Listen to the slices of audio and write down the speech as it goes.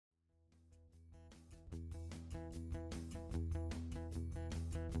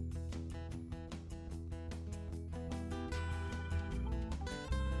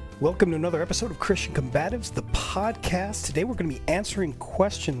Welcome to another episode of Christian Combatives, the podcast. Today we're going to be answering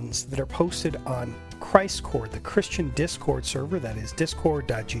questions that are posted on Christcord, the Christian Discord server. That is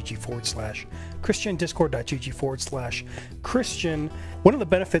discord.gg/Christian, discord.gg/Christian. One of the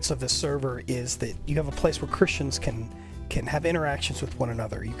benefits of this server is that you have a place where Christians can have interactions with one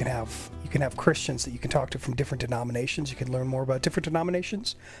another. You can have Christians that you can talk to from different denominations. You can learn more about different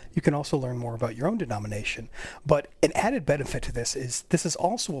denominations. You can also learn more about your own denomination. But an added benefit to this is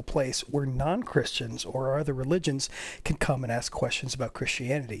also a place where non-Christians or other religions can come and ask questions about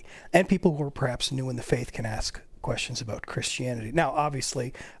Christianity. And people who are perhaps new in the faith can ask questions about Christianity. Now,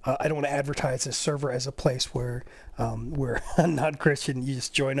 obviously, I don't want to advertise this server as a place where a non-Christian, you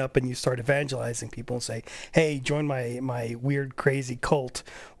just join up and you start evangelizing people and say, hey, join my weird, crazy cult,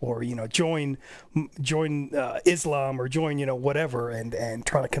 or, join Islam, or join, whatever, and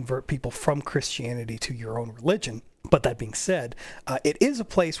try to convert people from Christianity to your own religion. But that being said, it is a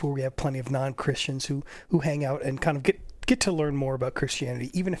place where we have plenty of non-Christians who hang out and kind of get to learn more about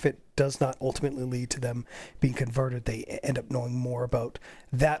Christianity. Even if it does not ultimately lead to them being converted, they end up knowing more about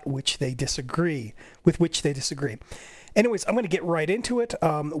that with which they disagree. Anyways, I'm going to get right into it.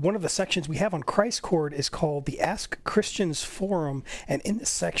 One of the sections we have on Christcord is called the Ask Christians Forum, and in this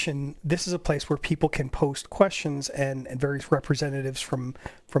section, this is a place where people can post questions, and various representatives from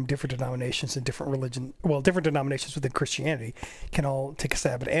different denominations and different denominations within Christianity can all take a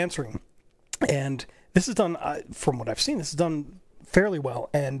stab at answering. And this is done, from what I've seen, this is done fairly well,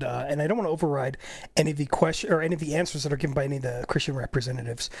 and I don't want to override any of the question or any of the answers that are given by any of the Christian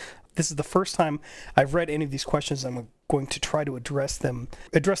representatives. This is the first time I've read any of these questions. I'm going to try to address them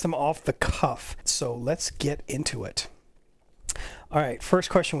off the cuff. So let's get into it. All right, first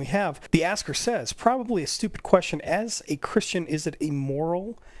question we have. The asker says, probably a stupid question. As a Christian, is it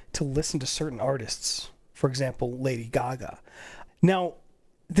immoral to listen to certain artists? For example, Lady Gaga. Now,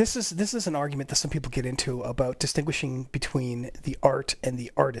 This is an argument that some people get into about distinguishing between the art and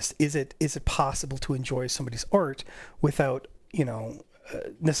the artist. Is it possible to enjoy somebody's art without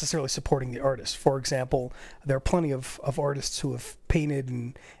necessarily supporting the artist? For example, there are plenty of artists who have painted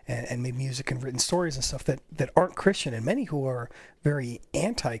and made music and written stories and stuff that aren't Christian, and many who are very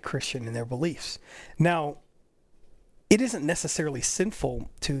anti-Christian in their beliefs. Now, it isn't necessarily sinful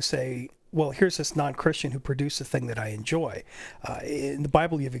to say, well, here's this non-Christian who produced a thing that I enjoy. In the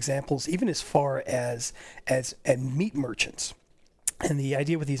Bible, you have examples even as far as meat merchants. And the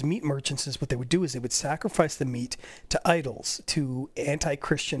idea with these meat merchants is what they would do is they would sacrifice the meat to idols, to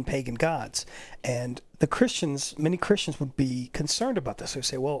anti-Christian pagan gods. And many Christians would be concerned about this. They would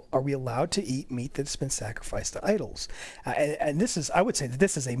say, well, are we allowed to eat meat that's been sacrificed to idols? And I would say that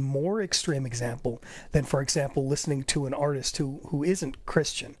this is a more extreme example than, for example, listening to an artist who isn't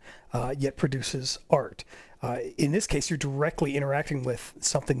Christian, yet produces art. In this case, you're directly interacting with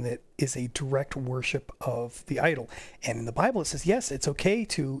something that is a direct worship of the idol. And in the Bible, it says, yes, it's okay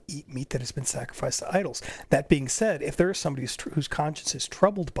to eat meat that has been sacrificed to idols. That being said, if there is somebody whose conscience is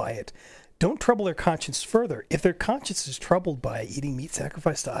troubled by it, don't trouble their conscience further. If their conscience is troubled by eating meat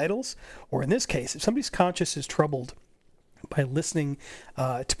sacrificed to idols, or in this case, if somebody's conscience is troubled by listening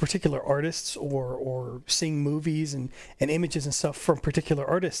to particular artists or seeing movies and images and stuff from particular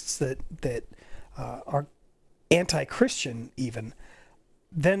artists that are anti-Christian even,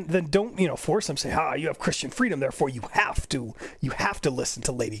 then don't force them. Say, you have Christian freedom, therefore you have to listen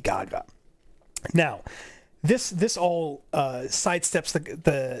to Lady Gaga. Now, this all sidesteps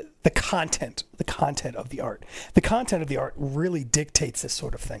the content of the art. The content of the art really dictates this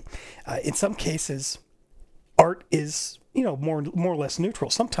sort of thing. In some cases, art is more or less neutral.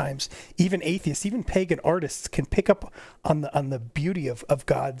 Sometimes even atheists, even pagan artists, can pick up on the beauty of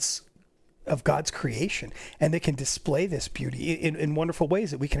God's creation, and they can display this beauty in wonderful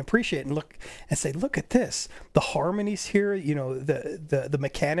ways that we can appreciate and look at this, the harmonies here, the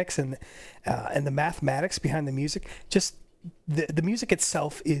mechanics and the mathematics behind the music. Just the music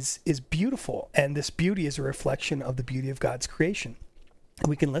itself is beautiful, and this beauty is a reflection of the beauty of God's creation.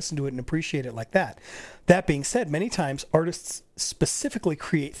 We can listen to it and appreciate it like that. That being said, many times artists specifically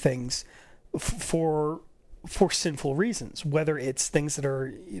create things for sinful reasons, whether it's things that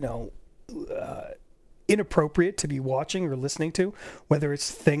are inappropriate to be watching or listening to, whether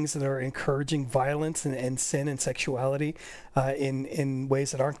it's things that are encouraging violence and sin and sexuality in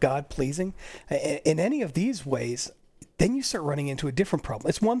ways that aren't God-pleasing. In any of these ways, then you start running into a different problem.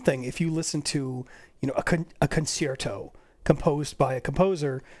 It's one thing if you listen to a concerto composed by a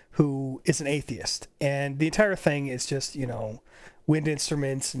composer who is an atheist, and the entire thing is just wind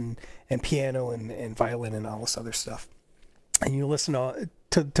instruments and piano and violin and all this other stuff. And you listen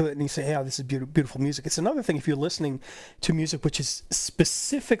to it and you say, "Hey, this is beautiful music." It's another thing if you're listening to music which is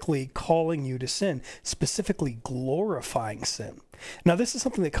specifically calling you to sin, specifically glorifying sin. Now, this is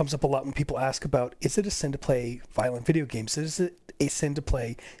something that comes up a lot when people ask about, is it a sin to play violent video games? Is it a sin to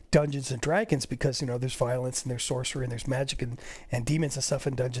play Dungeons and Dragons because, there's violence and there's sorcery and there's magic and demons and stuff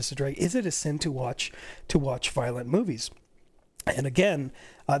in Dungeons and Dragons? Is it a sin to watch violent movies? And again,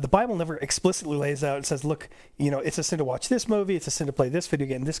 the Bible never explicitly lays out and says, look, it's a sin to watch this movie, it's a sin to play this video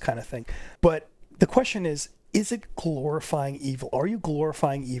game, this kind of thing. But the question is it glorifying evil? Are you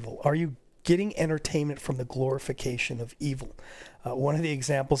glorifying evil? Are you getting entertainment from the glorification of evil? One of the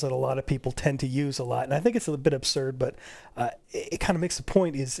examples that a lot of people tend to use a lot, and I think it's a bit absurd, but it kind of makes the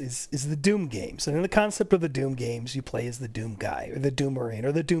point, is the Doom games. And in the concept of the Doom games, you play as the Doom guy, or the Doom Marine,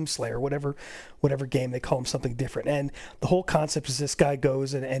 or the Doom Slayer, whatever game, they call him something different. And the whole concept is this guy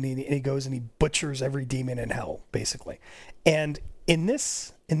goes and he goes and he butchers every demon in hell, basically. And in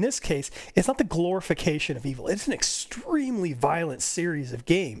this case, it's not the glorification of evil. It's an extremely violent series of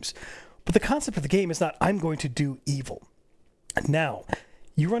games. But the concept of the game is not, I'm going to do evil. Now,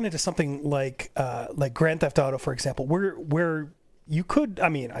 you run into something like Grand Theft Auto, for example, where you could,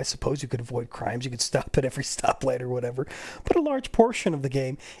 I suppose you could avoid crimes, you could stop at every stoplight or whatever, but a large portion of the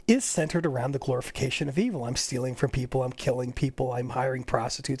game is centered around the glorification of evil. I'm stealing from people, I'm killing people, I'm hiring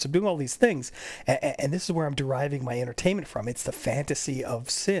prostitutes, I'm doing all these things, and this is where I'm deriving my entertainment from. It's the fantasy of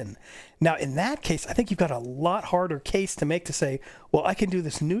sin. Now, in that case, I think you've got a lot harder case to make to say, well, I can do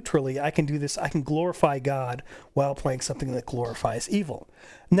this neutrally, I can glorify God while playing something that glorifies evil.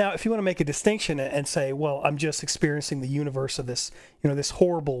 Now, if you want to make a distinction and say, well, I'm just experiencing the universe of this, this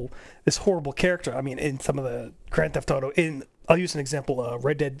horrible character. In some of the Grand Theft Auto, I'll use an example,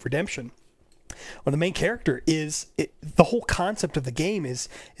 Red Dead Redemption. Well, the main character the whole concept of the game is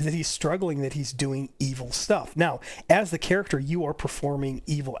that he's struggling, that he's doing evil stuff. Now, as the character, you are performing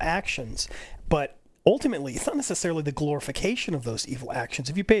evil actions, but ultimately, it's not necessarily the glorification of those evil actions.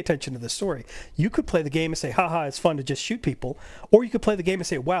 If you pay attention to the story, you could play the game and say, haha, it's fun to just shoot people. Or you could play the game and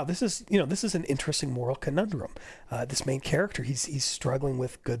say, wow, this is an interesting moral conundrum. This main character, he's struggling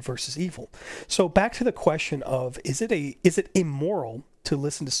with good versus evil. So back to the question of, is it immoral to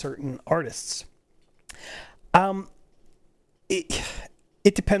listen to certain artists? It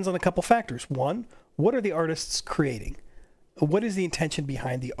depends on a couple factors. One, what are the artists creating? What is the intention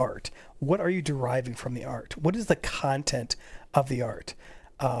behind the art? What are you deriving from the art? What is the content of the art?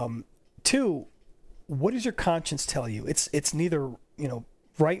 Two, what does your conscience tell you? It's neither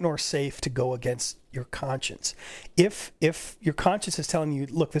right nor safe to go against your conscience. If your conscience is telling you,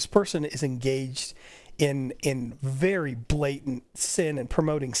 look, this person is engaged in very blatant sin and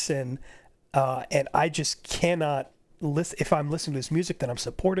promoting sin, and I just cannot listen. If I'm listening to this music, then I'm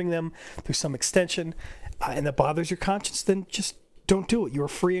supporting them through some extension, and that bothers your conscience, then just don't do it. You're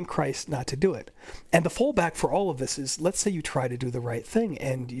free in Christ not to do it. And the fallback for all of this is, let's say you try to do the right thing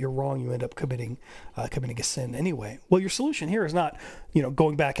and you're wrong, you end up committing a sin anyway. Well, your solution here is not,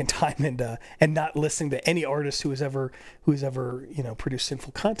 going back in time and not listening to any artist who has ever produced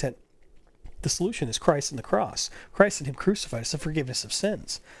sinful content. The solution is Christ and the cross. Christ and him crucified. It's the forgiveness of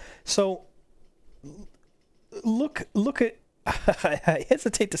sins. So look at, I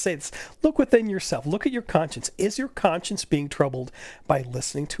hesitate to say this, look within yourself. Look at your conscience. Is your conscience being troubled by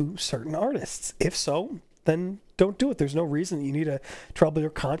listening to certain artists? If so, then don't do it. There's no reason you need to trouble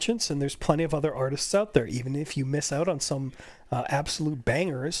your conscience, and there's plenty of other artists out there, even if you miss out on some absolute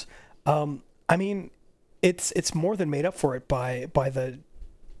bangers. It's more than made up for it by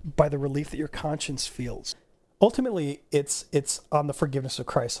the relief that your conscience feels. Ultimately, it's on the forgiveness of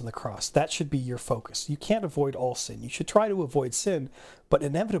Christ on the cross. That should be your focus. You can't avoid all sin. You should try to avoid sin, but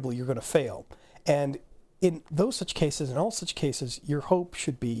inevitably you're going to fail. And in all such cases, your hope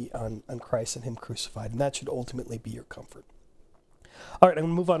should be on Christ and him crucified, and that should ultimately be your comfort. All right, I'm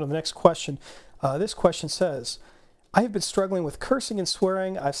going to move on to the next question. This question says, I have been struggling with cursing and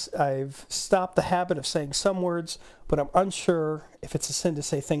swearing. I've stopped the habit of saying some words, but I'm unsure if it's a sin to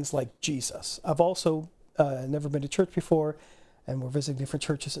say things like Jesus. I've also never been to church before, and we're visiting different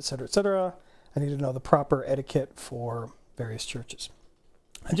churches, etc., etc. I need to know the proper etiquette for various churches.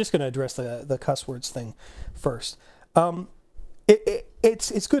 I'm just going to address the cuss words thing first.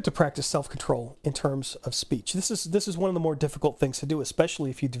 It's good to practice self-control in terms of speech. This is one of the more difficult things to do, especially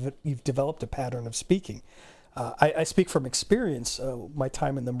if you've developed a pattern of speaking. I speak from experience. My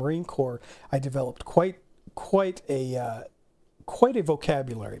time in the Marine Corps, I developed quite a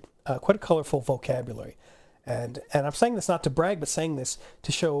vocabulary, quite a colorful vocabulary, and I'm saying this not to brag, but saying this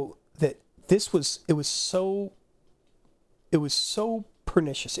to show that it was so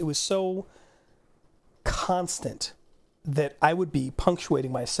pernicious, it was so constant that I would be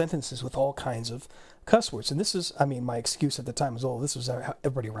punctuating my sentences with all kinds of cuss words. And this is, I mean, my excuse at the time was, oh, this was how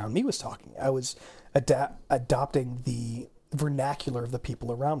everybody around me was talking. I was adopting the vernacular of the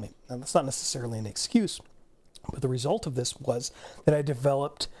people around me. Now, that's not necessarily an excuse, but the result of this was that I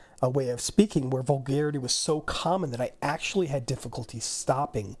developed a way of speaking where vulgarity was so common that I actually had difficulty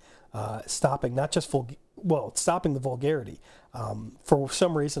stopping not just stopping the vulgarity. For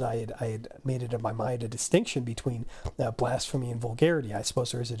some reason, I had made it in my mind a distinction between blasphemy and vulgarity. I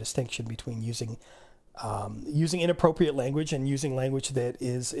suppose there is a distinction between using inappropriate language and using language that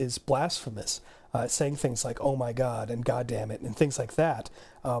is blasphemous, saying things like "oh my God" and "God damn it" and things like that.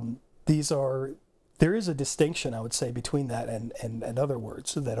 There is a distinction, I would say, between that and other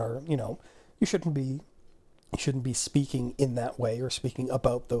words that are, you shouldn't be speaking in that way or speaking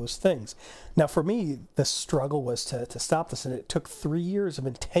about those things. Now, for me, the struggle was to stop this, and it took 3 years of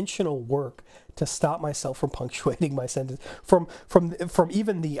intentional work to stop myself from punctuating my sentence, from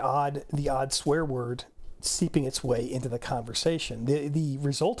even the odd swear word seeping its way into the conversation. The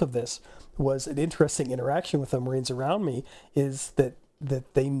result of this was an interesting interaction with the Marines around me, is that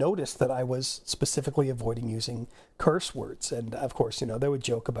they noticed that I was specifically avoiding using curse words. And of course, they would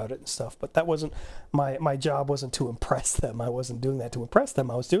joke about it and stuff, but that wasn't, my job wasn't to impress them. I wasn't doing that to impress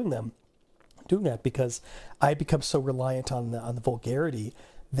them. I was doing that because I had become so reliant on the vulgarity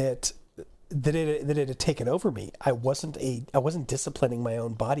that it had taken over me. I wasn't disciplining my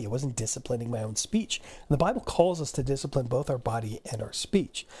own body. I wasn't disciplining my own speech. And the Bible calls us to discipline both our body and our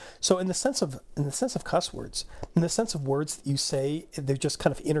speech. So in the sense of cuss words, in the sense of words that you say, they're just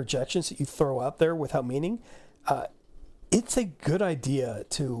kind of interjections that you throw out there without meaning. It's a good idea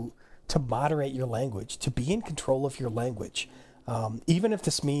to moderate your language, to be in control of your language, even if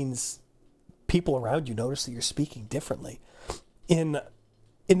this means people around you notice that you're speaking differently. In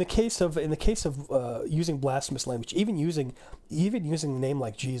the case of using blasphemous language, even using a name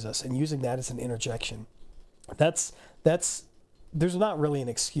like Jesus and using that as an interjection, there's not really an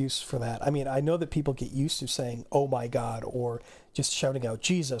excuse for that. I mean, I know that people get used to saying, "oh my God," or just shouting out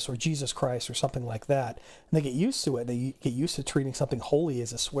Jesus or Jesus Christ or something like that. And they get used to it. They get used to treating something holy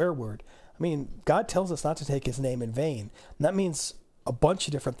as a swear word. I mean, God tells us not to take his name in vain. And that means a bunch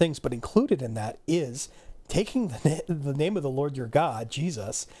of different things, but included in that is taking the name of the Lord your God,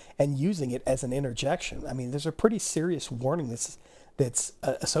 Jesus, and using it as an interjection. I mean, there's a pretty serious warning that's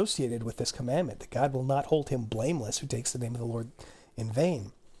associated with this commandment, that God will not hold him blameless who takes the name of the Lord in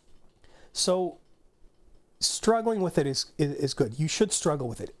vain. So struggling with it is good. You should struggle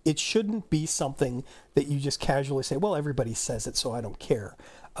with it. It shouldn't be something that you just casually say, well, everybody says it, so I don't care.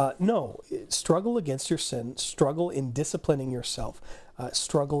 No, struggle against your sin, struggle in disciplining yourself,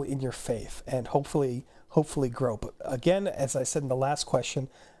 struggle in your faith, and hopefully grow. But again, as I said in the last question,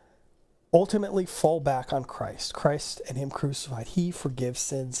 ultimately fall back on Christ and him crucified. He forgives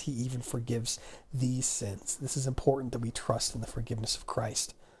sins. He even forgives these sins. This is important that we trust in the forgiveness of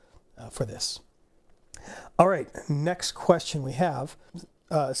Christ for this. All right, next question we have.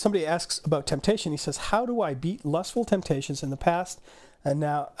 Somebody asks about temptation. He says, how do I beat lustful temptations in the past? And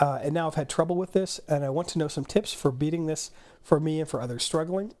now I've had trouble with this, and I want to know some tips for beating this for me and for others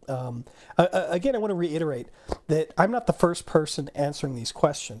struggling. Again, I want to reiterate that I'm not the first person answering these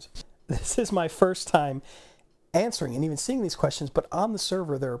questions. This is my first time answering and even seeing these questions, but on the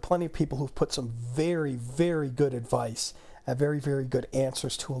server there are plenty of people who've put some very, very good advice, very, very good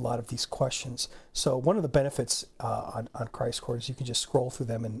answers to a lot of these questions. So one of the benefits on Christcord is you can just scroll through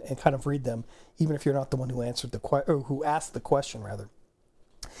them and kind of read them, even if you're not the one who answered who asked the question rather.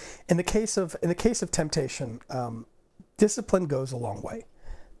 In the case of temptation, discipline goes a long way.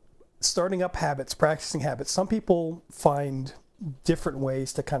 Starting up habits, practicing habits. Some people find different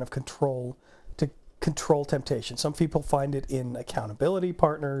ways to kind of control temptation. Some people find it in accountability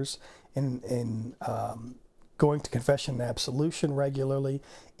partners, in going to confession and absolution regularly,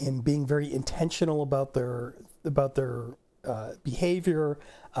 in being very intentional about their behavior.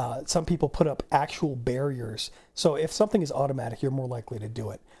 Some people put up actual barriers. So if something is automatic, you're more likely to do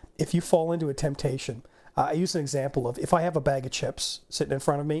it. If you fall into a temptation, I use an example of, if I have a bag of chips sitting in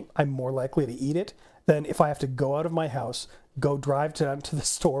front of me, I'm more likely to eat it than if I have to go out of my house, go drive to the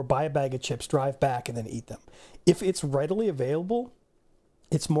store, buy a bag of chips, drive back, and then eat them. If it's readily available,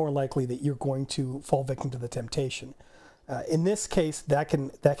 it's more likely that you're going to fall victim to the temptation. In this case, that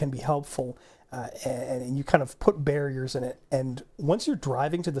can be helpful, and you kind of put barriers in it. And once you're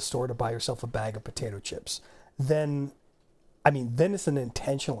driving to the store to buy yourself a bag of potato chips, then it's an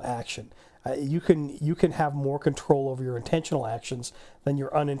intentional action. You can have more control over your intentional actions than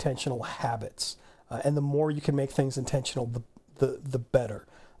your unintentional habits. And the more you can make things intentional, the better.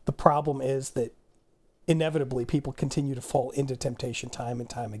 The problem is that inevitably people continue to fall into temptation time and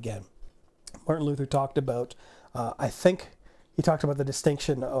time again. Martin Luther talked about, I think he talked about the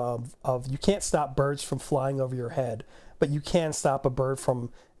distinction of you can't stop birds from flying over your head, but you can stop a bird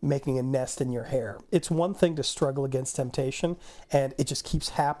from making a nest in your hair. It's one thing to struggle against temptation and it just keeps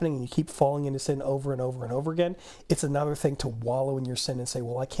happening and you keep falling into sin over and over and over again. It's another thing to wallow in your sin and say,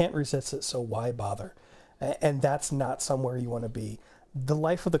 well, I can't resist it, so why bother? And that's not somewhere you want to be. The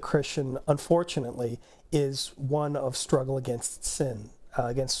life of the Christian, unfortunately, is one of struggle against sin,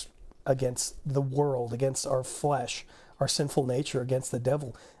 against the world, against our flesh, our sinful nature, against the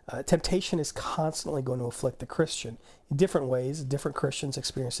devil. Temptation is constantly going to afflict the Christian in different ways. Different Christians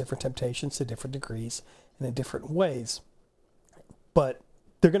experience different temptations to different degrees and in different ways. But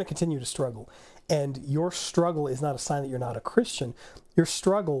they're going to continue to struggle. And your struggle is not a sign that you're not a Christian. Your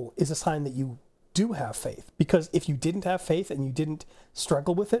struggle is a sign that you do have faith. Because if you didn't have faith and you didn't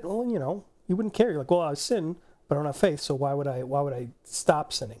struggle with it, well, you wouldn't care. You're like, well, I sin, but I don't have faith, so why would I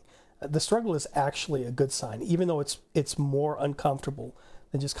stop sinning? The struggle is actually a good sign, even though it's more uncomfortable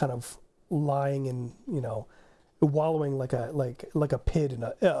than just kind of lying and wallowing like a pig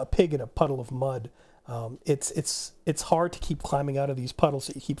in a puddle of mud. It's hard to keep climbing out of these puddles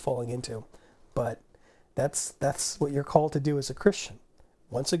that you keep falling into, but that's what you're called to do as a Christian.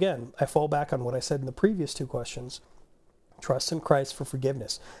 Once again, I fall back on what I said in the previous two questions. Trust in Christ for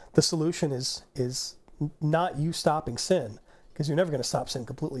forgiveness. The solution is not you stopping sin, because you're never going to stop sin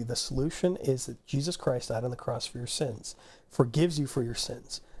completely. The solution is that Jesus Christ died on the cross for your sins, forgives you for your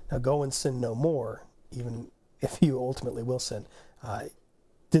sins. Now go and sin no more, even if you ultimately will sin.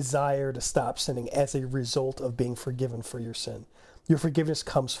 Desire to stop sinning as a result of being forgiven for your sin. Your forgiveness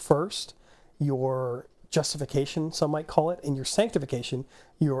comes first. Your justification, some might call it, and your sanctification,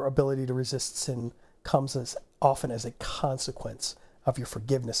 your ability to resist sin, comes as often as a consequence of your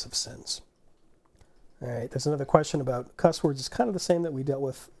forgiveness of sins. All right, there's another question about cuss words. It's kind of the same that we dealt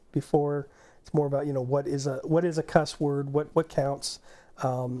with before. It's more about, what is a cuss word, what counts,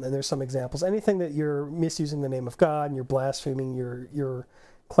 and there's some examples. Anything that you're misusing the name of God and you're blaspheming, you're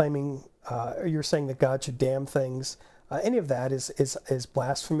claiming, you're saying that God should damn things. Any of that is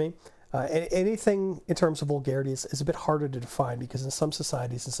blasphemy. Anything in terms of vulgarity is a bit harder to define because in some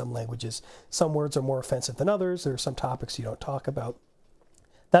societies and some languages, some words are more offensive than others. There are some topics you don't talk about.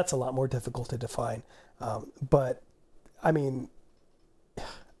 That's a lot more difficult to define. But I mean,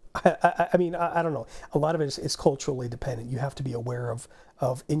 I don't know. A lot of it is culturally dependent. You have to be aware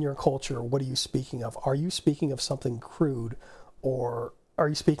of in your culture, what are you speaking of? Are you speaking of something crude, or are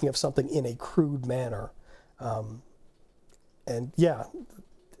you speaking of something in a crude manner? And yeah,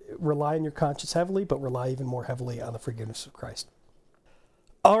 rely on your conscience heavily, but rely even more heavily on the forgiveness of Christ.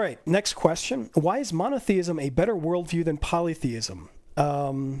 All right, next question. Why is monotheism a better worldview than polytheism?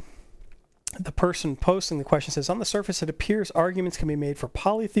 The person posting the question says, on the surface, it appears arguments can be made for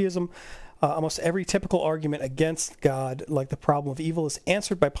polytheism. Almost every typical argument against God, like the problem of evil, is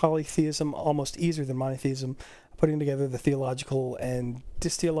answered by polytheism almost easier than monotheism. Putting together the theological and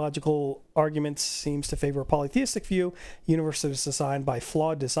disteleological arguments seems to favor a polytheistic view. Universe is designed by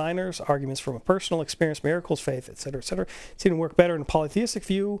flawed designers, arguments from a personal experience, miracles, faith, etc., etc. Seem to work better in a polytheistic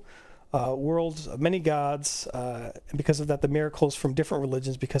view. Worlds of many gods, and because of that, the miracles from different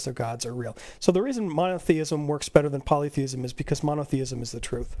religions, because their gods are real. So the reason monotheism works better than polytheism is because monotheism is the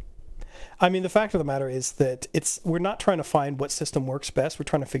truth. I mean, the fact of the matter is that we're not trying to find what system works best. We're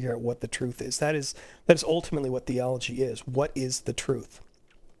trying to figure out what the truth is. That is ultimately what theology is. What is the truth?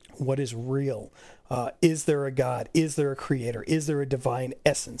 What is real? Is there a God? Is there a creator? Is there a divine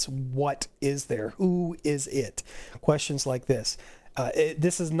essence? What is there? Who is it? Questions like this.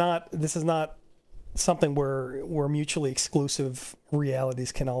 This is not something where mutually exclusive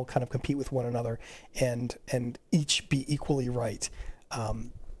realities can all kind of compete with one another and each be equally right.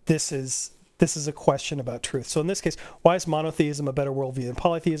 This is a question about truth. So in this case, why is monotheism a better worldview than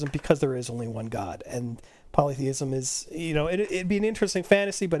polytheism? Because there is only one God, and polytheism is, it'd be an interesting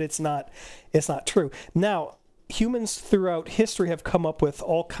fantasy, but it's not true. Now, humans throughout history have come up with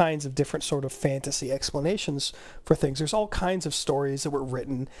all kinds of different sort of fantasy explanations for things. There's all kinds of stories that were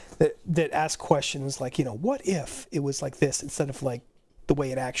written that ask questions like, what if it was like this instead of like the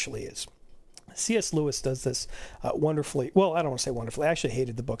way it actually is? C.S. Lewis does this wonderfully. Well, I don't want to say wonderfully. I actually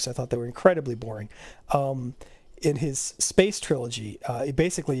hated the books. I thought they were incredibly boring. In his space trilogy,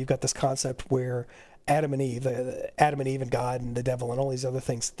 basically you've got this concept where Adam and Eve and God and the devil and all these other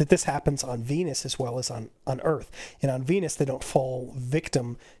things, that this happens on Venus as well as on Earth. And on Venus, they don't fall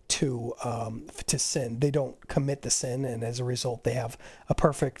victim to sin. They don't commit the sin, and as a result, they have a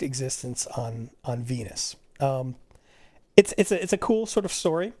perfect existence on Venus. It's a cool sort of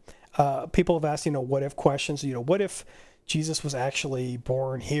story. People have asked, what if questions, what if Jesus was actually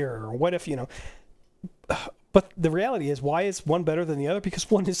born here? Or what if, but the reality is, why is one better than the other? Because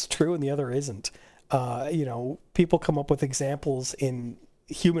one is true and the other isn't. People come up with examples in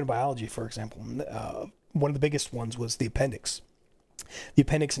human biology, for example. One of the biggest ones was the appendix. The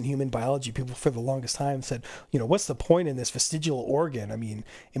appendix in human biology, people for the longest time said, what's the point in this vestigial organ? I mean,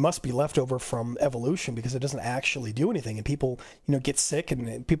 it must be left over from evolution because it doesn't actually do anything. And people, get sick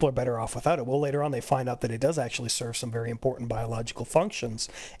and people are better off without it. Well, later on, they find out that it does actually serve some very important biological functions.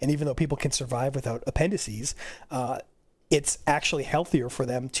 And even though people can survive without appendices, it's actually healthier for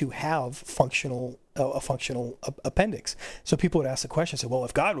them to have a functional appendix. So people would ask the question, say, well,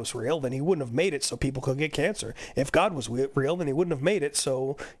 if God was real, then he wouldn't have made it so people could get cancer. If God was real, then he wouldn't have made it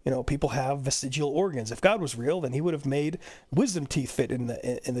so, people have vestigial organs. If God was real, then he would have made wisdom teeth fit in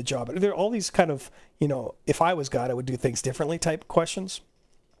the jaw. But there are all these kind of, if I was God, I would do things differently type questions.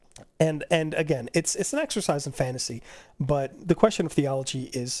 And again, it's an exercise in fantasy, but the question of theology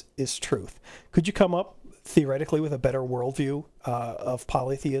is truth. Could you come up theoretically with a better worldview of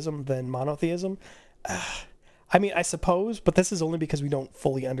polytheism than monotheism? I mean, I suppose, but this is only because we don't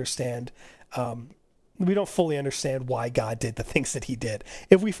fully understand. We don't fully understand why God did the things that he did.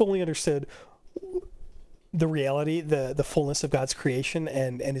 If we fully understood the reality, the fullness of God's creation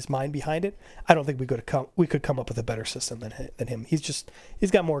and his mind behind it, I don't think we could come up with a better system than him.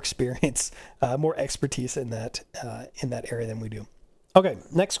 He's got more experience, more expertise in that area than we do. Okay,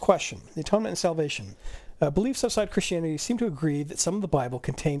 next question: the atonement and salvation. Beliefs outside Christianity seem to agree that some of the Bible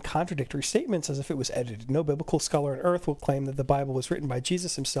contained contradictory statements as if it was edited. No biblical scholar on earth will claim that the Bible was written by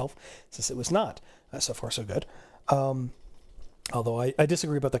Jesus himself, since it was not. So far, so good. Although I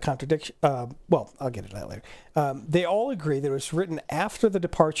disagree about the contradiction. Well, I'll get into that later. They all agree that it was written after the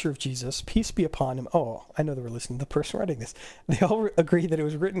departure of Jesus, peace be upon him. Oh, I know they were listening to the person writing this. They all agree that it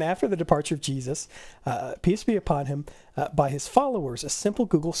was written after the departure of Jesus, peace be upon him, by his followers. A simple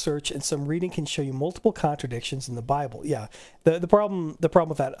Google search and some reading can show you multiple contradictions in the Bible. Yeah, the problem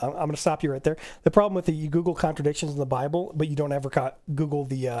with that, I'm going to stop you right there. The problem with you Google contradictions in the Bible, but you don't ever Google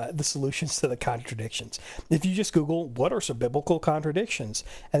the solutions to the contradictions. If you just Google what are some biblical contradictions,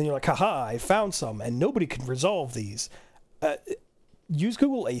 and then you're like, haha, I found some, and nobody can resolve these. Use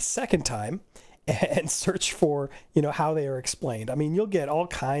Google a second time and search for how they are explained. I mean, you'll get all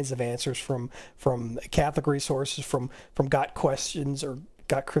kinds of answers from Catholic resources, from Got Questions or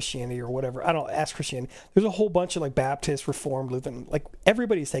Got Christianity or whatever. I don't Ask Christianity. There's a whole bunch of Baptist, Reformed, Lutheran.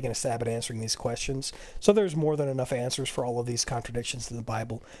 Everybody's taking a stab at answering these questions. So there's more than enough answers for all of these contradictions in the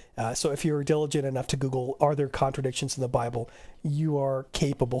Bible. So if you're diligent enough to Google, are there contradictions in the Bible? You are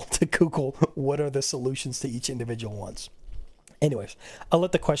capable to Google what are the solutions to each individual ones. Anyways, I'll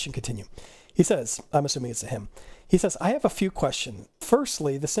let the question continue. He says, I'm assuming it's a him. He says, I have a few questions.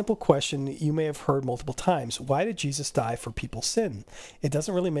 Firstly, the simple question you may have heard multiple times. Why did Jesus die for people's sin? It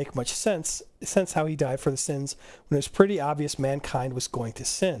doesn't really make much sense how he died for the sins when it was pretty obvious mankind was going to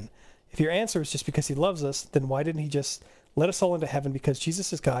sin. If your answer is just because he loves us, then why didn't he just let us all into heaven because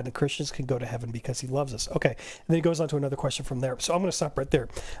Jesus is God and Christians can go to heaven because he loves us? Okay, and then he goes on to another question from there. So I'm going to stop right there.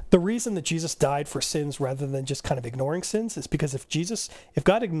 The reason that Jesus died for sins rather than just kind of ignoring sins is because if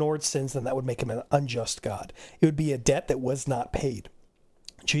God ignored sins, then that would make him an unjust God. It would be a debt that was not paid.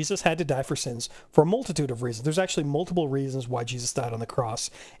 Jesus had to die for sins for a multitude of reasons. There's actually multiple reasons why Jesus died on the cross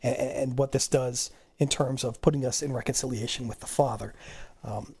and what this does in terms of putting us in reconciliation with the Father.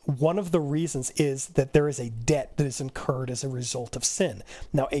 One of the reasons is that there is a debt that is incurred as a result of sin.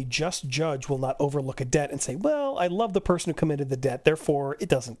 Now, a just judge will not overlook a debt and say, well, I love the person who committed the debt, therefore it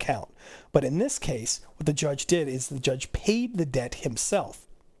doesn't count. But in this case, what the judge did is the judge paid the debt himself.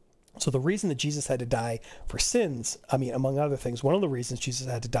 So the reason that Jesus had to die for sins, among other things, one of the reasons Jesus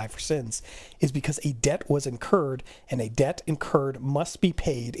had to die for sins is because a debt was incurred, and a debt incurred must be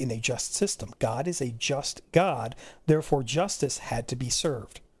paid in a just system. God is a just God, therefore justice had to be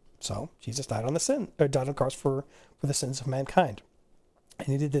served. So Jesus died on the cross for the sins of mankind. And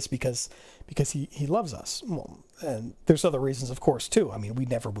he did this because he loves us. Well, and there's other reasons, of course, too. We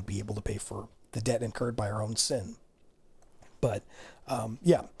never would be able to pay for the debt incurred by our own sin. But,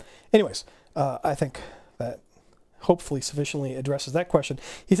 yeah. Anyways, I think that hopefully sufficiently addresses that question.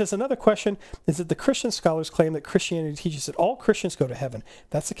 He says another question is that the Christian scholars claim that Christianity teaches that all Christians go to heaven. If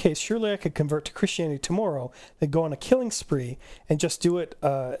that's the case, surely I could convert to Christianity tomorrow, then go on a killing spree and just do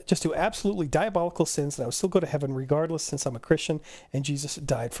absolutely diabolical sins, and I would still go to heaven regardless, since I'm a Christian and Jesus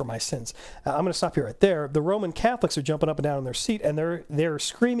died for my sins. I'm going to stop you right there. The Roman Catholics are jumping up and down in their seat, and they're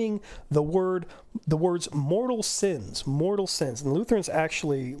screaming the words mortal sins, and Lutherans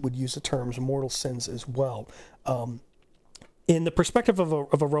actually would use the terms mortal sins as well. in the perspective of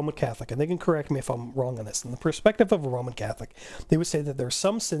a Roman Catholic, and they can correct me if I'm wrong on this, in the perspective of a Roman Catholic, they would say that there are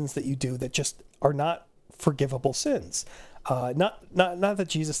some sins that you do that just are not forgivable sins. Not that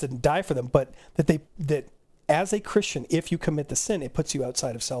Jesus didn't die for them, but that as a Christian, if you commit the sin, it puts you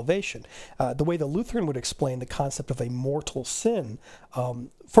outside of salvation. The way the Lutheran would explain the concept of a mortal sin,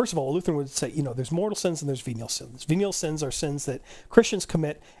 first of all, a Lutheran would say, there's mortal sins and there's venial sins. Venial sins are sins that Christians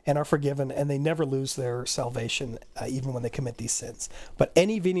commit and are forgiven, and they never lose their salvation, even when they commit these sins. But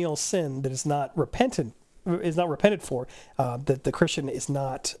any venial sin that is not repented for, that the Christian is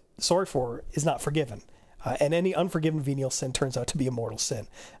not sorry for, is not forgiven. And any unforgiven venial sin turns out to be a mortal sin.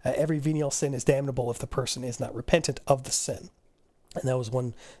 Every venial sin is damnable if the person is not repentant of the sin. And that was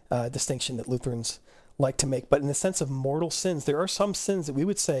one distinction that Lutherans like to make. But in the sense of mortal sins, there are some sins that we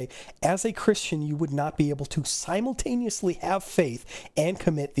would say, as a Christian, you would not be able to simultaneously have faith and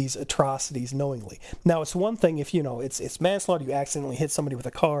commit these atrocities knowingly. Now, it's one thing if, it's manslaughter, you accidentally hit somebody with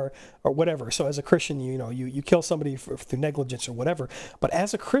a car or whatever. So as a Christian, you kill somebody through negligence or whatever. But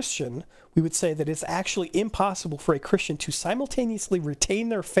as a Christian, we would say that it's actually impossible for a Christian to simultaneously retain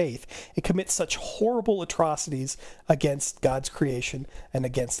their faith and commit such horrible atrocities against God's creation and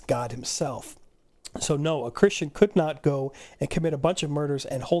against God himself. So no, a Christian could not go and commit a bunch of murders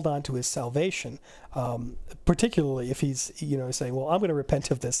and hold on to his salvation, particularly if he's, saying, well, I'm going to repent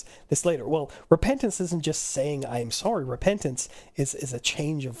of this later. Well, repentance isn't just saying I'm sorry. Repentance is a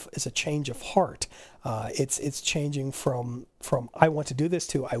change of heart. It's changing from I want to do this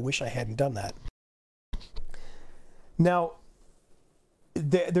to I wish I hadn't done that. Now,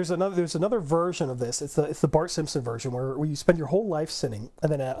 there's another version of this. It's the Bart Simpson version where you spend your whole life sinning,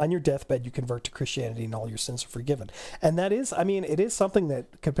 and then on your deathbed you convert to Christianity and all your sins are forgiven. And that is, it is something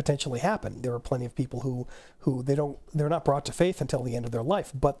that could potentially happen. There are plenty of people who they're not brought to faith until the end of their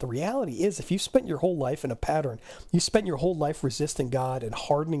life. But the reality is, if you spent your whole life in a pattern, you spent your whole life resisting God and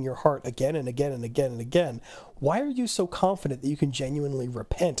hardening your heart again and again and again and again, why are you so confident that you can genuinely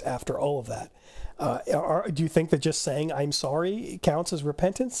repent after all of that? Do you think that just saying I'm sorry counts as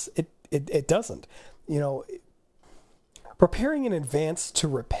repentance? It doesn't. Preparing in advance to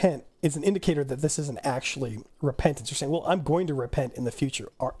repent is an indicator that this isn't actually repentance. You're saying, well, I'm going to repent in the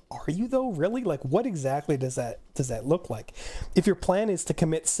future. Are you though, really? Like, what exactly does that look like? If your plan is to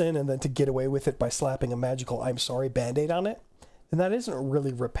commit sin and then to get away with it by slapping a magical I'm sorry Band-Aid on it, then that isn't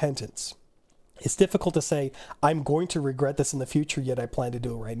really repentance. It's difficult to say, I'm going to regret this in the future, yet I plan to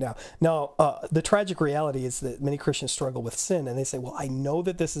do it right now. Now, the tragic reality is that many Christians struggle with sin, and they say, well, I know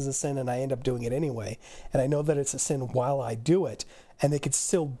that this is a sin, and I end up doing it anyway, and I know that it's a sin while I do it, and they could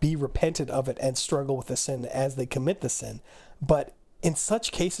still be repentant of it and struggle with the sin as they commit the sin. But in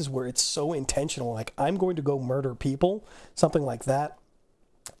such cases where it's so intentional, like I'm going to go murder people, something like that,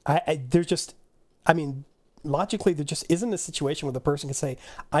 logically, there just isn't a situation where the person can say,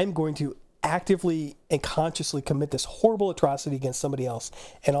 I'm going to actively and consciously commit this horrible atrocity against somebody else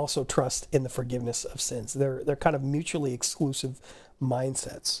and also trust in the forgiveness of sins. They're kind of mutually exclusive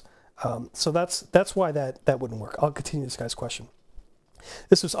mindsets. So that's why that wouldn't work. I'll continue this guy's question.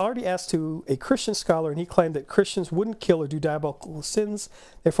 This was already asked to a Christian scholar, and he claimed that Christians wouldn't kill or do diabolical sins.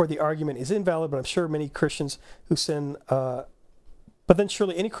 Therefore, the argument is invalid, but I'm sure many Christians who sin... but then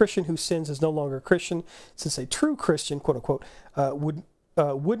surely any Christian who sins is no longer a Christian, since a true Christian, quote unquote,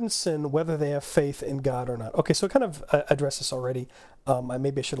 wouldn't sin whether they have faith in God or not. Okay, so I kind of addressed this already.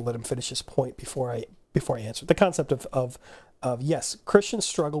 Maybe I should have let him finish his point before I answered. The concept of yes, Christians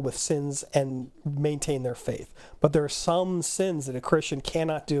struggle with sins and maintain their faith, but there are some sins that a Christian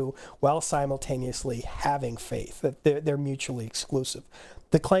cannot do while simultaneously having faith, that they're mutually exclusive.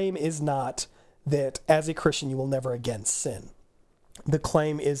 The claim is not that as a Christian you will never again sin. The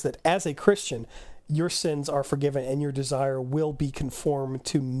claim is that as a Christian, your sins are forgiven and your desire will be conformed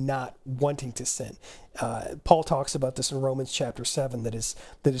to not wanting to sin. Paul talks about this in Romans chapter 7, that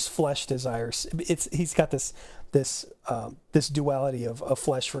his flesh desires. He's got this duality of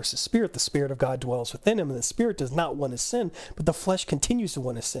flesh versus spirit. The Spirit of God dwells within him, and the Spirit does not want to sin, but the flesh continues to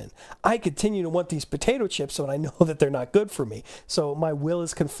want to sin. I continue to want these potato chips, and I know that they're not good for me. So my will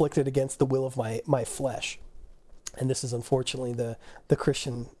is conflicted against the will of my flesh. And this is unfortunately the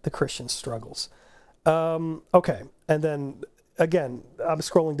Christian struggles. Okay, and then again, I'm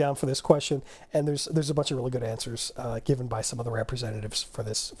scrolling down for this question, and there's a bunch of really good answers given by some of the representatives for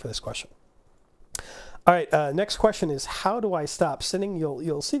this question. All right, next question is, how do I stop sinning?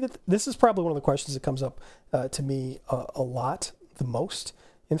 You'll see that this is probably one of the questions that comes up to me a lot, the most.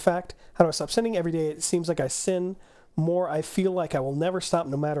 In fact, how do I stop sinning? Every day it seems like I sin more. I feel like I will never stop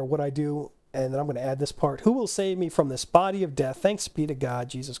no matter what I do. And then I'm going to add this part. Who will save me from this body of death? Thanks be to God,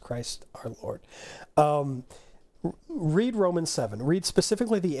 Jesus Christ, our Lord. Read Romans 7. Read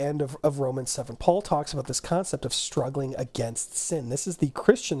specifically the end of Romans 7. Paul talks about this concept of struggling against sin. This is the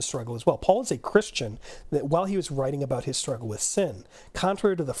Christian struggle as well. Paul is a Christian that while he was writing about his struggle with sin,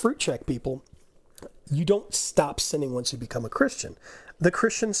 contrary to the fruit check people, you don't stop sinning once you become a Christian. The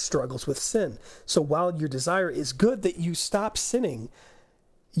Christian struggles with sin. So while your desire is good that you stop sinning,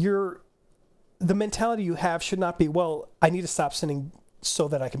 the mentality you have should not be, well, I need to stop sinning so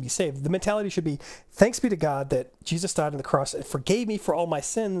that I can be saved. The mentality should be, thanks be to God that Jesus died on the cross and forgave me for all my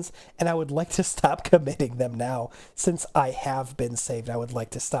sins, and I would like to stop committing them now. Since I have been saved, I would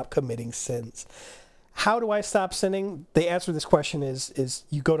like to stop committing sins. How do I stop sinning? The answer to this question is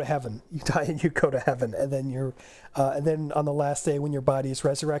you go to heaven. You die and you go to heaven, and then on the last day when your body is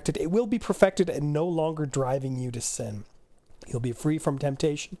resurrected, it will be perfected and no longer driving you to sin. You'll be free from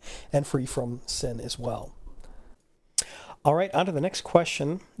temptation and free from sin as well. All right, on to the next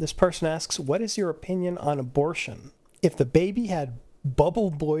question. This person asks, what is your opinion on abortion? If the baby had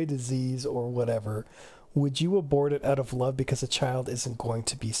bubble boy disease or whatever, would you abort it out of love because the child isn't going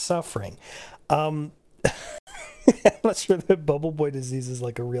to be suffering? I'm not sure that bubble boy disease is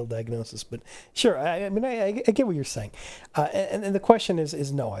like a real diagnosis, but sure. I mean, I get what you're saying. And the question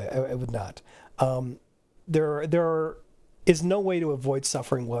is no, I would not. There is no way to avoid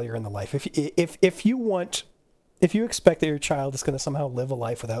suffering while you're in the life. If you expect that your child is going to somehow live a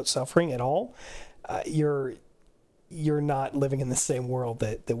life without suffering at all, you're not living in the same world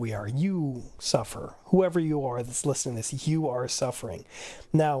that we are. You suffer. Whoever you are that's listening to this, you are suffering.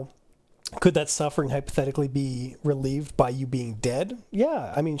 Now, could that suffering hypothetically be relieved by you being dead?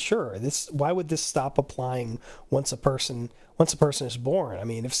 Yeah, I mean, sure. Why would this stop applying once a person is born? I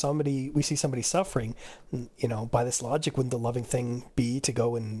mean, if we see somebody suffering, by this logic, wouldn't the loving thing be to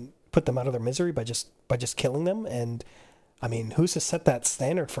go and put them out of their misery by just killing them? And I mean, who's to set that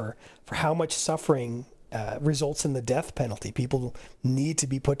standard for how much suffering results in the death penalty? People need to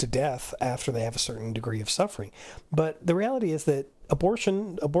be put to death after they have a certain degree of suffering. But the reality is that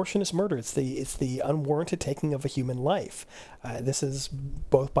abortion is murder. It's the unwarranted taking of a human life. This is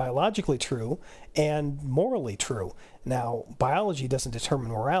both biologically true and morally true. Now, biology doesn't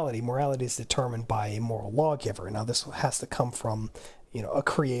determine morality. Morality is determined by a moral lawgiver. Now, this has to come from a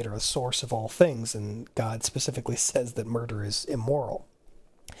creator, a source of all things, and God specifically says that murder is immoral.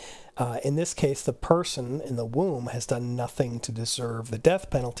 In this case, the person in the womb has done nothing to deserve the death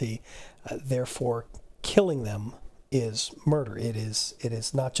penalty, therefore killing them is murder. It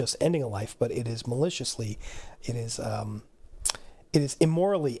is not just ending a life, but it is maliciously, it is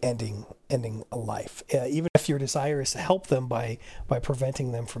immorally ending a life. Even if your desire is to help them by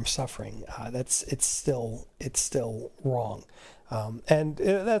preventing them from suffering, it's still wrong. And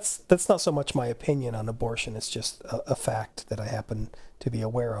that's not so much my opinion on abortion. It's just a fact that I happen to be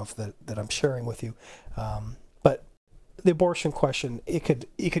aware of that I'm sharing with you. But the abortion question, it could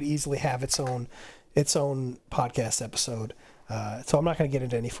easily have its own podcast episode. So I'm not going to get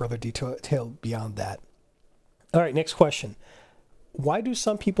into any further detail beyond that. All right, next question. Why do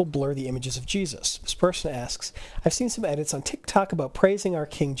some people blur the images of Jesus? This person asks, I've seen some edits on TikTok about praising our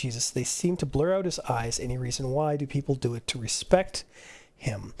King Jesus. They seem to blur out his eyes. Any reason why? Do people do it to respect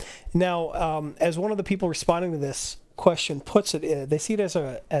him? Now, as one of the people responding to this question puts it, they see it as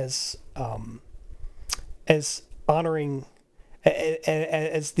honoring,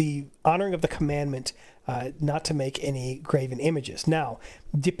 as the honoring of the commandment not to make any graven images. Now,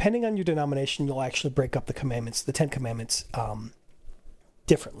 depending on your denomination, you'll actually break up the commandments, the 10 Commandments,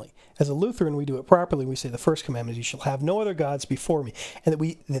 differently. As a Lutheran, we do it properly. We say the first commandment is, you shall have no other gods before me, and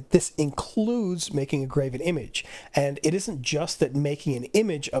that this includes making a graven image. And it isn't just that making an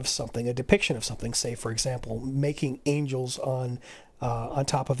image of something, a depiction of something, say, for example, making angels on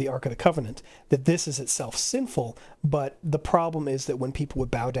top of the Ark of the Covenant, that this is itself sinful. But the problem is that when people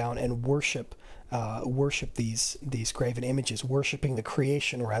would bow down and worship these graven images, worshiping the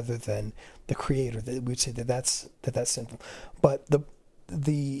creation rather than the Creator, that we would say that's sinful. But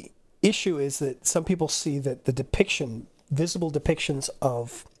the issue is that some people see that the visible depictions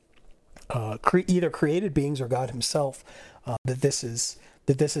of either created beings or God Himself, that this is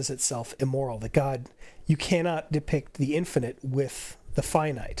itself immoral. That God, you cannot depict the infinite with the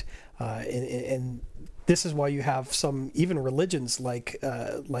finite, and this is why you have some even religions like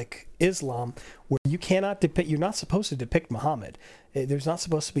Islam, where you cannot depict. You're not supposed to depict Muhammad. There's not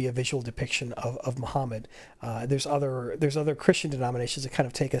supposed to be a visual depiction of Muhammad. There's other Christian denominations that kind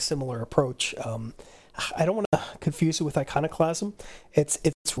of take a similar approach. I don't want to confuse it with iconoclasm. It's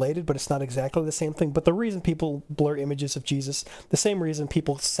related, but it's not exactly the same thing. But the reason people blur images of Jesus, the same reason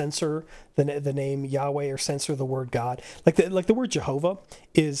people censor the name Yahweh or censor the word God, like the word Jehovah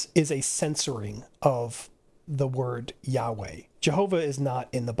is a censoring of the word Yahweh. Jehovah is not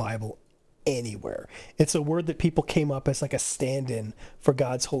in the Bible anywhere. It's a word that people came up as like a stand-in for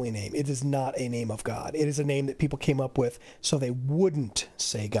God's holy name. It is not a name of God. It is a name that people came up with so they wouldn't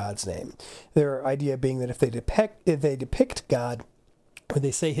say God's name. Their idea being that if they depict God, or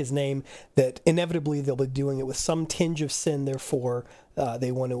they say his name, that inevitably they'll be doing it with some tinge of sin. Therefore,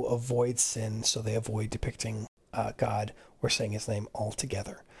 they want to avoid sin, so they avoid depicting God or saying his name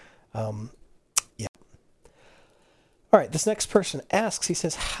altogether. Yeah. All right, this next person asks, he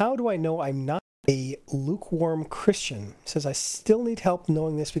says, how do I know I'm not a lukewarm Christian? He says, I still need help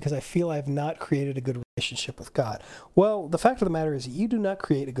knowing this because I feel I have not created a good relationship with God. Well, the fact of the matter is you do not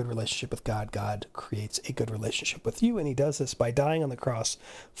create a good relationship with God. God creates a good relationship with you, and he does this by dying on the cross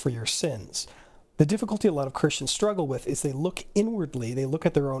for your sins. The difficulty a lot of Christians struggle with is they look inwardly, they look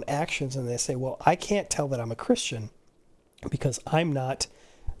at their own actions, and they say, well, I can't tell that I'm a Christian because I'm not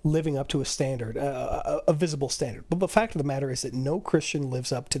living up to a standard, a visible standard. But the fact of the matter is that no Christian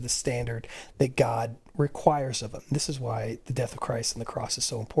lives up to the standard that God requires of them. This is why the death of Christ and the cross is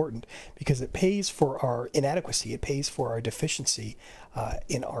so important, because it pays for our inadequacy. It pays for our deficiency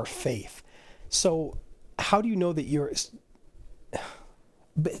in our faith. So how do you know that you're...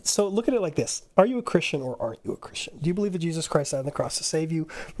 So look at it like this. Are you a Christian or aren't you a Christian? Do you believe that Jesus Christ died on the cross to save you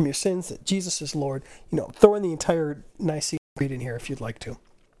from your sins, that Jesus is Lord? Throw in the entire Nicene Creed in here if you'd like to.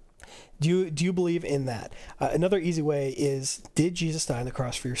 Do you believe in that? Another easy way is, did Jesus die on the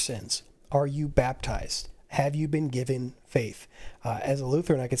cross for your sins? Are you baptized? Have you been given faith? As a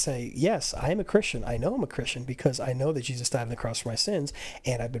Lutheran, I could say, yes, I am a Christian. I know I'm a Christian because I know that Jesus died on the cross for my sins,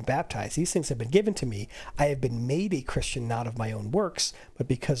 and I've been baptized. These things have been given to me. I have been made a Christian not of my own works, but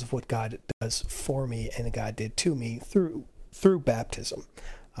because of what God does for me and God did to me through baptism.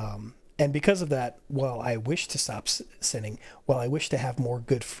 And because of that, while I wish to stop sinning, while I wish to have more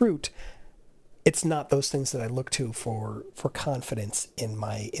good fruit, it's not those things that I look to for confidence in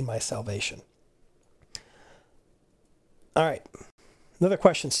my salvation. All right. Another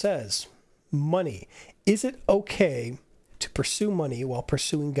question says, money. Is it okay to pursue money while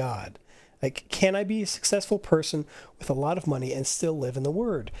pursuing God? Like, can I be a successful person with a lot of money and still live in the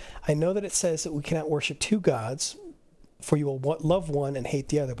Word? I know that it says that we cannot worship two gods, for you will love one and hate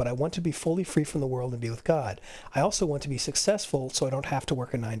the other, but I want to be fully free from the world and be with God. I also want to be successful so I don't have to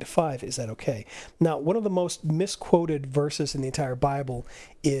work a 9 to 5. Is that okay? Now, one of the most misquoted verses in the entire Bible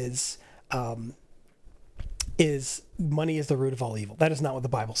is money is the root of all evil. That is not what the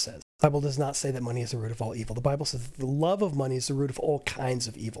Bible says. The Bible does not say that money is the root of all evil. The Bible says that the love of money is the root of all kinds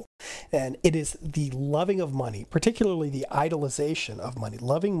of evil. And it is the loving of money, particularly the idolization of money,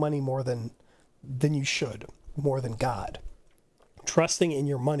 loving money more than you should, more than God. Trusting in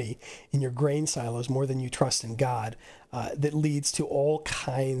your money, in your grain silos, more than you trust in God, that leads to all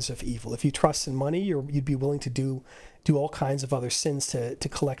kinds of evil. If you trust in money, you'd be willing to do all kinds of other sins to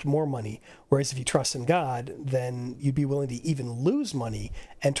collect more money. Whereas if you trust in God, then you'd be willing to even lose money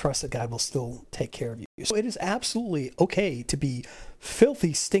and trust that God will still take care of you. So it is absolutely okay to be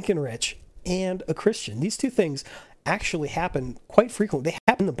filthy, stinking rich and a Christian. These two things actually happen quite frequently. They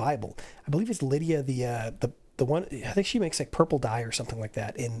happen in the Bible. I believe it's Lydia, the one, I think she makes like purple dye or something like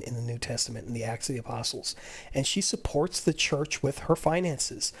that in the New Testament, in the Acts of the Apostles. And she supports the church with her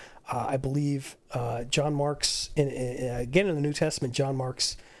finances. I believe John Mark's, again in the New Testament, John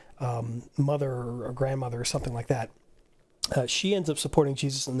Mark's mother or grandmother or something like that, she ends up supporting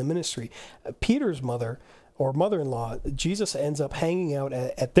Jesus in the ministry. Peter's mother or mother-in-law, Jesus ends up hanging out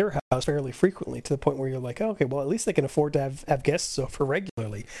at their house fairly frequently, to the point where you're like, oh, okay, well, at least they can afford to have guests over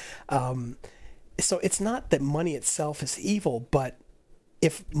regularly. So it's not that money itself is evil, but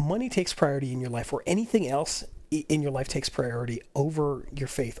if money takes priority in your life, or anything else in your life takes priority over your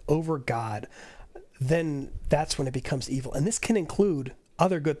faith, over God, then that's when it becomes evil. And this can include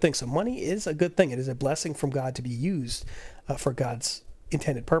other good things. So money is a good thing. It is a blessing from God to be used for God's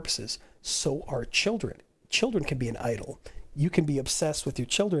intended purposes. So are children. Children can be an idol. You can be obsessed with your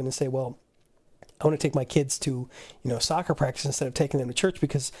children and say, well, I want to take my kids to, soccer practice instead of taking them to church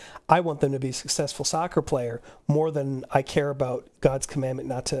because I want them to be a successful soccer player more than I care about God's commandment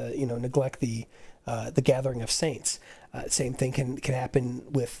not to, neglect the gathering of saints. Same thing can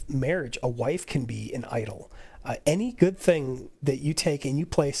happen with marriage. A wife can be an idol. Any good thing that you take and you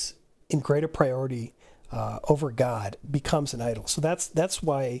place in greater priority over God becomes an idol. So that's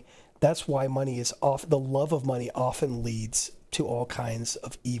why money is off. The love of money often leads to all kinds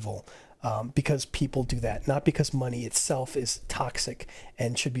of evil. Because people do that, not because money itself is toxic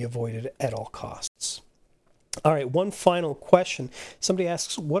and should be avoided at all costs. All right, one final question. Somebody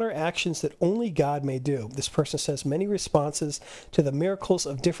asks, what are actions that only God may do? This person says, many responses to the miracles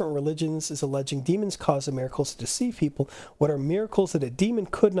of different religions is alleging demons cause the miracles to deceive people. What are miracles that a demon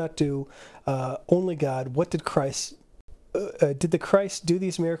could not do? Only God. What did Christ... did the Christ do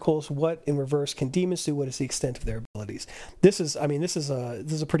these miracles? What in reverse can demons do? What is the extent of their abilities? This is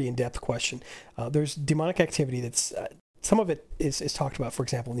a pretty in-depth question. There's demonic activity that's some of it is talked about, for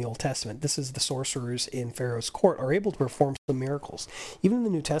example, in the Old Testament. This is the sorcerers in Pharaoh's court are able to perform some miracles. Even in the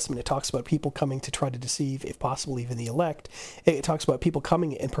New Testament, it talks about people coming to try to deceive, if possible, even the elect. It talks about people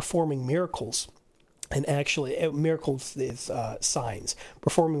coming and performing miracles. And actually, miracles is signs,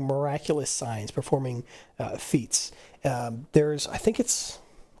 performing miraculous signs, performing feats. I think his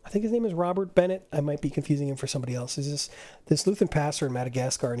name is Robert Bennett. I might be confusing him for somebody else. Is this Lutheran pastor in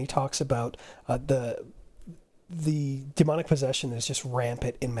Madagascar, and he talks about the demonic possession that is just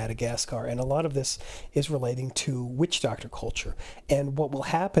rampant in Madagascar, and a lot of this is relating to witch doctor culture. And what will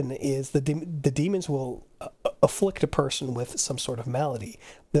happen is the demons will afflict a person with some sort of malady.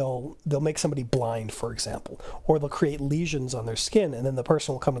 They'll make somebody blind, for example, or they'll create lesions on their skin, and then the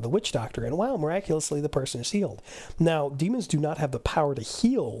person will come to the witch doctor, and wow, miraculously the person is healed. Now, demons do not have the power to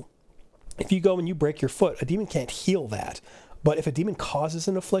heal. If you go and you break your foot, a demon can't heal that. But if a demon causes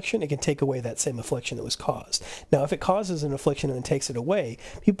an affliction, it can take away that same affliction that was caused. Now, if it causes an affliction and then takes it away,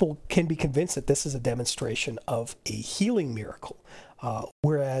 people can be convinced that this is a demonstration of a healing miracle.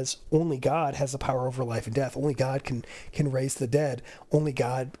 Whereas only God has the power over life and death. Only God can raise the dead. Only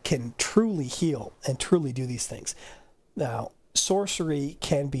God can truly heal and truly do these things. Now, sorcery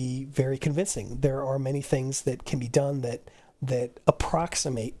can be very convincing. There are many things that can be done that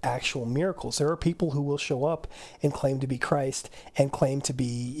approximate actual miracles. There are people who will show up and claim to be Christ and claim to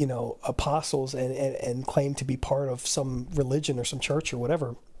be, apostles and claim to be part of some religion or some church or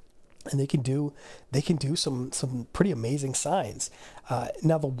whatever. And they can do some pretty amazing signs.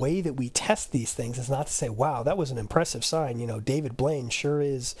 Now, the way that we test these things is not to say, wow, that was an impressive sign. David Blaine sure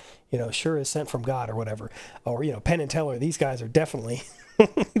is sent from God or whatever. Or, Penn and Teller, these guys are definitely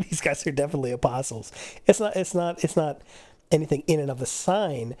apostles. It's not anything in and of the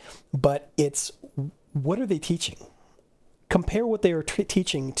sign, but it's what are they teaching? Compare what they are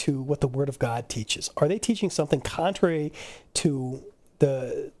teaching to what the Word of God teaches. Are they teaching something contrary to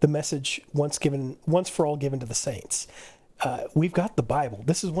the message once for all given to the saints? We've got the Bible.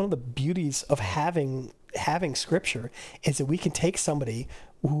 This is one of the beauties of having Scripture, is that we can take somebody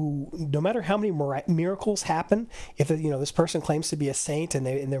who, no matter how many miracles happen, if this person claims to be a saint and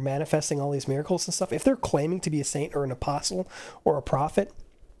they're manifesting all these miracles and stuff, if they're claiming to be a saint or an apostle or a prophet,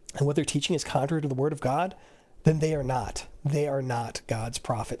 and what they're teaching is contrary to the Word of God, then they are not. They are not God's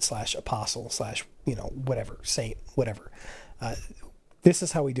prophet / apostle / whatever, saint, whatever. This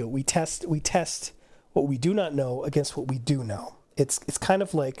is how we do it. We test what we do not know against what we do know. It's kind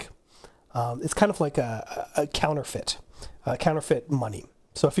of like a counterfeit money.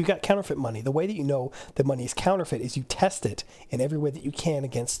 So if you've got counterfeit money, the way that you know that money is counterfeit is you test it in every way that you can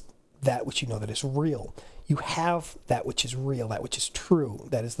against that which you know that is real. You have that which is real, that which is true,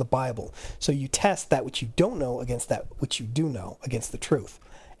 that is the Bible. So you test that which you don't know against that which you do know, against the truth.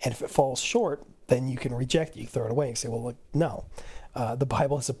 And if it falls short, then you can reject it. You throw it away and say, well, look, no. The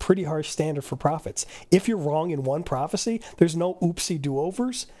Bible has a pretty harsh standard for prophets. If you're wrong in one prophecy, there's no oopsie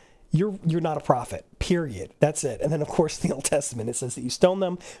do-overs. You're not a prophet, period. That's it. And then, of course, in the Old Testament, it says that you stone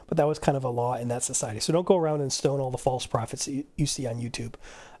them, but that was kind of a law in that society. So don't go around and stone all the false prophets that you see on YouTube.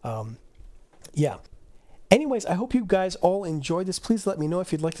 Yeah. Anyways, I hope you guys all enjoyed this. Please let me know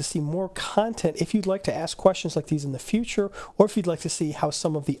if you'd like to see more content, if you'd like to ask questions like these in the future, or if you'd like to see how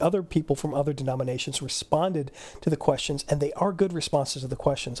some of the other people from other denominations responded to the questions. And they are good responses to the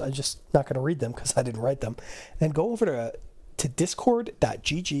questions. I'm just not going to read them because I didn't write them. Then go over to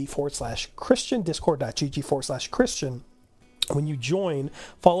discord.gg/Christian, discord.gg/Christian. When you join,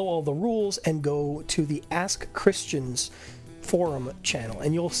 follow all the rules and go to the Ask Christians forum channel,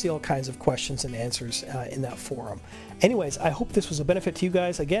 and you'll see all kinds of questions and answers in that forum. Anyways, I hope this was a benefit to you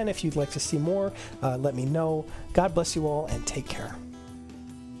guys. Again, if you'd like to see more, let me know. God bless you all, and take care.